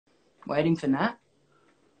Waiting for Nat.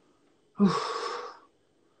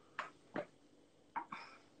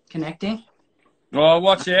 Connecting. Oh,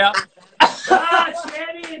 watch out.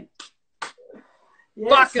 Champion! Yes,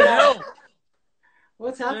 Fucking hell.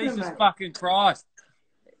 What's happening, Jesus mate? fucking Christ.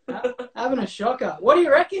 Having a shocker. What do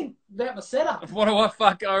you reckon about my setup? What do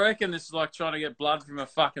I reckon this is like trying to get blood from a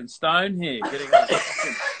fucking stone here. Getting on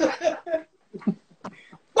fucking...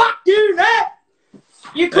 Fuck you, Nat!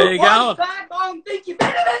 You There could you one go. back on think you're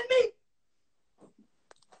better than me.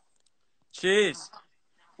 Cheers.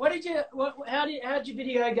 How'd your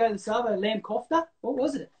video go this Savo? Lamb kofta? What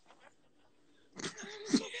was it?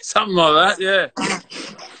 Something like that, yeah.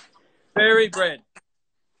 Fairy bread.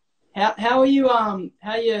 How are you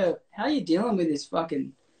how you dealing with this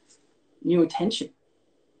fucking new attention?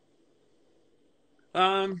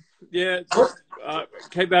 Yeah, just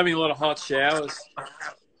keep having a lot of hot showers.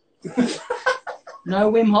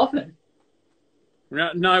 No Wim Hofing.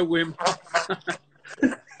 No Wim.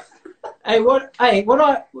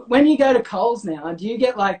 When you go to Coles now, do you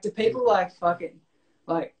get like, do people like fucking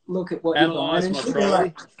like look at what you're buying and shit?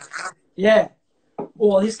 Like, yeah.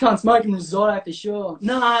 Oh, this cunt's smoking risotto for sure.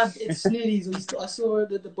 Nah, it's Snitties. I saw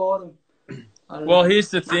it at the bottom. Well, here's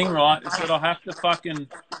the thing, right? Is that I have to fucking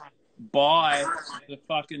buy the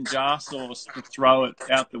fucking jar sauce to throw it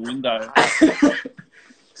out the window.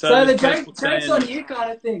 So the joke's on you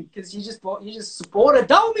kind of thing, because you just supported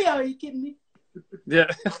Dolby. Are you kidding me?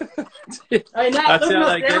 Yeah. Hey, Nat, that's how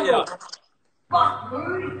they get you.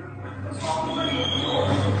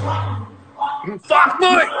 Fuck me!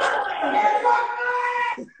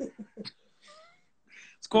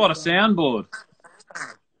 It's quite a soundboard.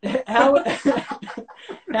 How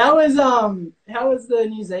was the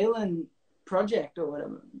New Zealand project or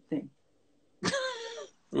whatever thing? It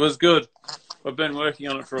was good. I've been working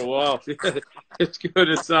on it for a while. It's good.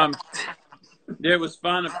 It's yeah, it was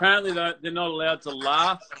fun. Apparently they're not allowed to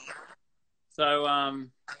laugh. So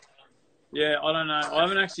yeah, I don't know. I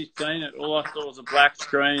haven't actually seen it. All I saw was a black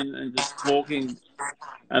screen and just talking,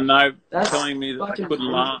 and they telling me that they couldn't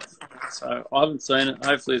laugh. So I haven't seen it.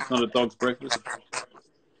 Hopefully it's not a dog's breakfast.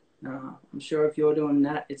 No, I'm sure if you're doing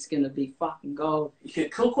that, it's gonna be fucking gold. You can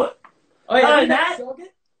cook it. Oh yeah, hey, Nat.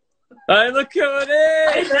 Hey, look who it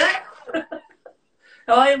is! Hey, Nat.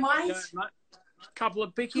 How are you, mate? Couple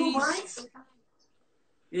of pickies. Cool, mate.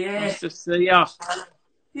 Yeah. Nice to see ya.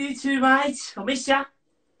 You too, mate. I miss ya.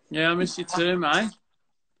 Yeah, I miss you too, mate.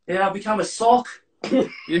 Yeah, I've become a sock.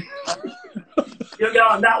 Yeah. You're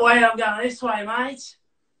going that way, I'm going this way, mate.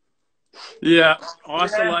 Yeah,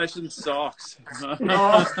 isolation socks.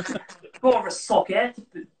 Oh, more of a socket.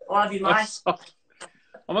 I love you, mate.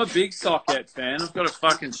 I'm a big socket fan. I've got a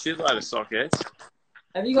fucking shitload of sockets.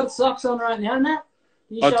 Have you got socks on right now, Nat?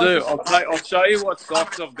 I do. I'll show you what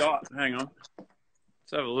socks I've got. Hang on.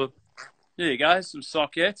 Let's have a look. There you go. Some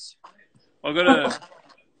sockets. I've got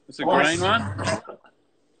it's a green one.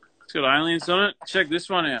 It's got aliens on it. Check this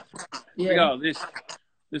one out. Yeah. Go, this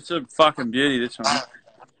is a fucking beauty, this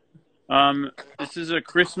one. This is a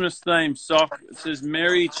Christmas themed sock. It says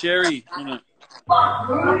Merry Cherry on it.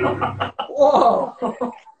 Whoa.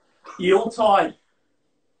 Yuletide.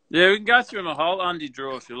 Yeah, we can go through my whole undie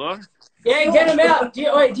drawer if you like. Yeah, get them out.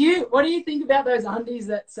 What do you think about those undies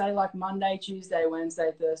that say like Monday, Tuesday,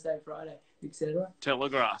 Wednesday, Thursday, Friday, etc.?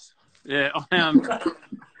 Telegraph. Yeah, I am.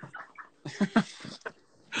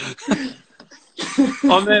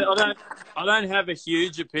 I don't have a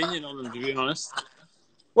huge opinion on them, to be honest.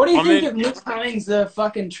 What do you think of Nick Cummings, the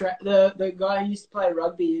fucking the guy who used to play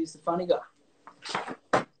rugby, who's the funny guy?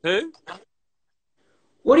 Who?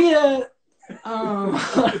 What do you? I'm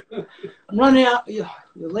running out. You're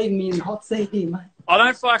leaving me in the hot seat here, mate. I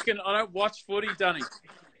don't watch footy, Dunni.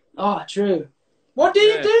 Oh, true. What do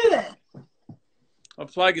you do then? I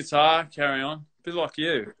play guitar, carry on. A bit like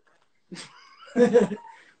you. Can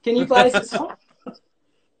you play some song?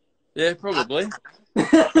 Yeah, probably.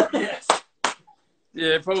 Yes.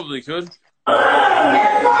 Yeah, probably could.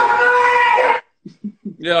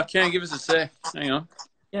 Yeah, I can. Give us a sec. Hang on.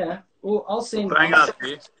 Yeah. Well, I'll sing. Bang up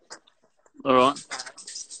here. All right.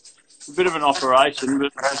 A bit of an operation,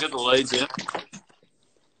 but I'll get the leads out.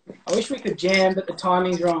 I wish we could jam, but the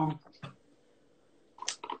timing's wrong.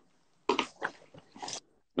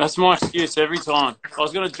 That's my excuse every time. I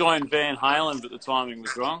was going to join Van Halen, but the timing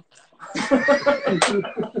was wrong.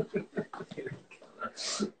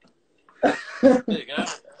 There you go.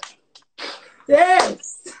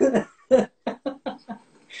 Yes!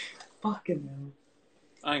 Fucking hell.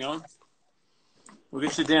 Hang on. We'll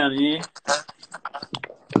get you down here.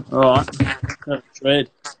 All right. That's red.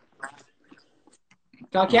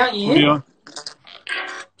 Can I count you in?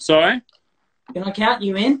 Sorry? Can I count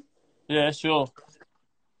you in? Yeah, sure.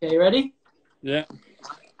 Okay, you ready? Yeah.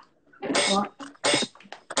 One,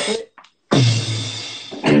 two.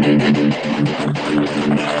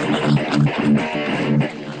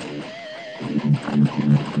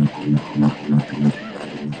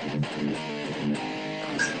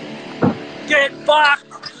 Get fucked!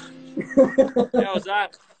 How was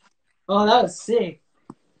that? Oh, that was sick.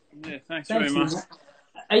 Yeah, thanks Thanks, very much. man.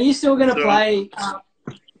 Are you still going to So- play?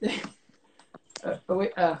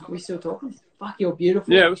 Are we still talking? Fuck, you're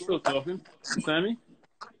beautiful. Yeah, we're still talking. Sammy?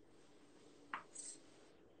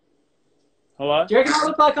 Hello? Do you reckon I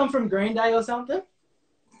look like I'm from Green Day or something?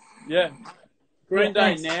 Yeah. Green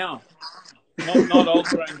Yeah, Day thanks. now. Not old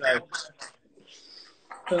Green Day.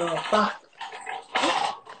 Fuck.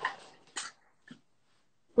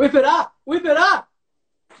 Whip it up! Whip it up!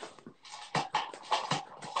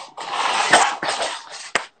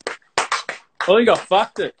 I think I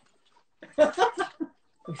fucked it.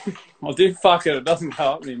 I did fuck it. It doesn't go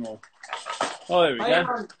up anymore. Oh, there we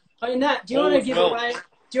go. Hey, Nat, do you want to give away?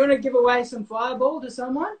 Do you want to give away some Fireball to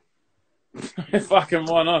someone? Fucking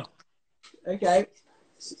why not? Okay,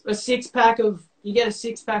 a 6-pack of. You get a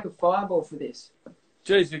 6-pack of Fireball for this.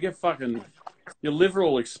 Jeez, you get fucking. Your liver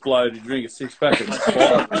will explode. You drink a 6-pack of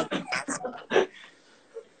Fireball.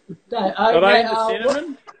 No, Are okay, they in the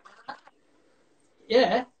cinnamon?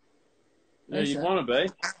 Yeah. Yeah, you want to be.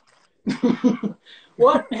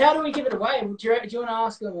 What? How do we give it away? Do you want to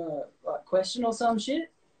ask them a question or some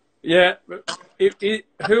shit? Yeah.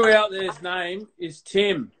 Who out there's name is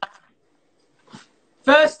Tim?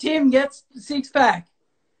 First, Tim gets the 6-pack.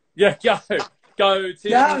 Yeah, go. Go,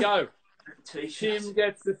 Tim, go. T-shirts. Tim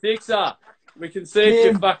gets the 6er. We can see if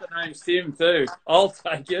your fucking name's Tim too. I'll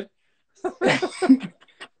take it.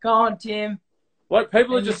 Come on, Tim. What?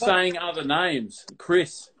 People are just saying other names.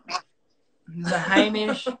 Chris. The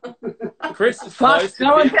Hamish. Chris is Fuck, close to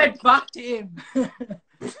someone Tim. said fuck Tim.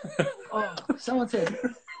 Oh, someone said.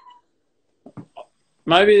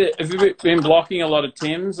 Maybe, have you been blocking a lot of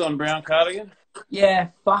Tims on Brown Cardigan? Yeah,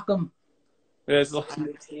 fuck them. There's like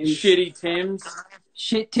shitty Tims.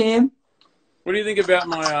 Shit, Tim. What do you think about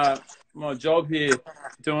my my job here,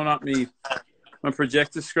 doing up my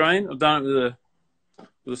projector screen? I've done it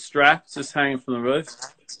with a strap just hanging from the roof.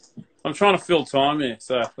 I'm trying to fill time here,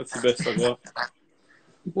 so that's the best I got.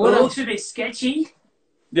 Well, it looks a bit sketchy.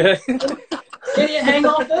 Yeah. Can you hang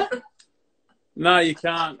off it? No, you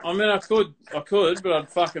can't. I mean, I could, but I'd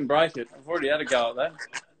fucking break it. I've already had a go at that.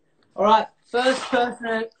 All right, first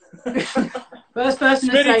person Smitty to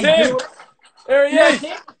say Tim! There he is!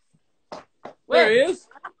 Tim? There he is!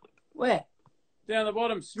 Where? Down the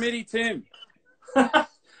bottom, Smitty Tim.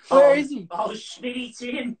 Where is he? Oh, Schmitty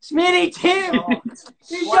Tim. Smitty Tim! Oh,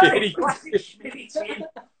 Schmitty classic Schmitty Tim.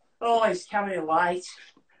 Oh, he's coming late.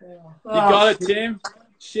 You got it, Tim.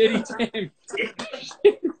 Shitty Tim.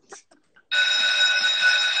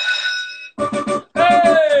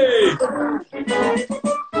 Hey!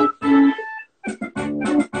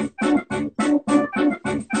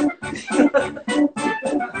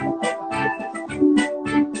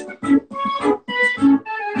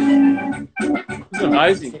 This is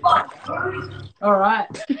amazing. All right.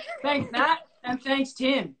 Thanks, Nat, and thanks,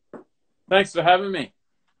 Tim. Thanks for having me.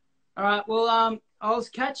 All right. Well, I'll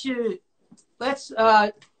catch you. Let's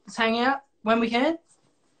hang out when we can.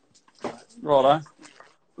 Righto.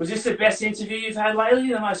 Was this the best interview you've had lately?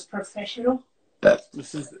 The most professional?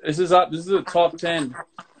 This is up. This is a top 10.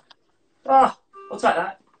 Oh, I'll take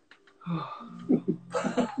that.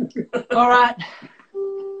 All right.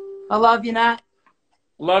 I love you, Nat.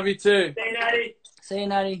 Love you too. See you, Natty. See you,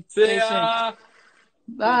 Natty. See you ya. soon.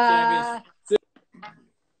 Bye.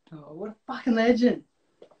 Oh, what a fucking legend.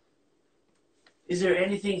 Is there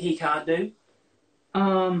anything he can't do?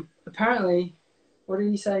 Apparently, what did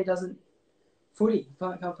he say? He doesn't. Footy.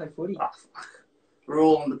 Can't play footy. Oh, we're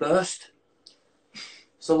all on the burst.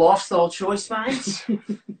 It's a lifestyle choice, mate.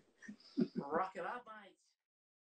 Rock it up, mate.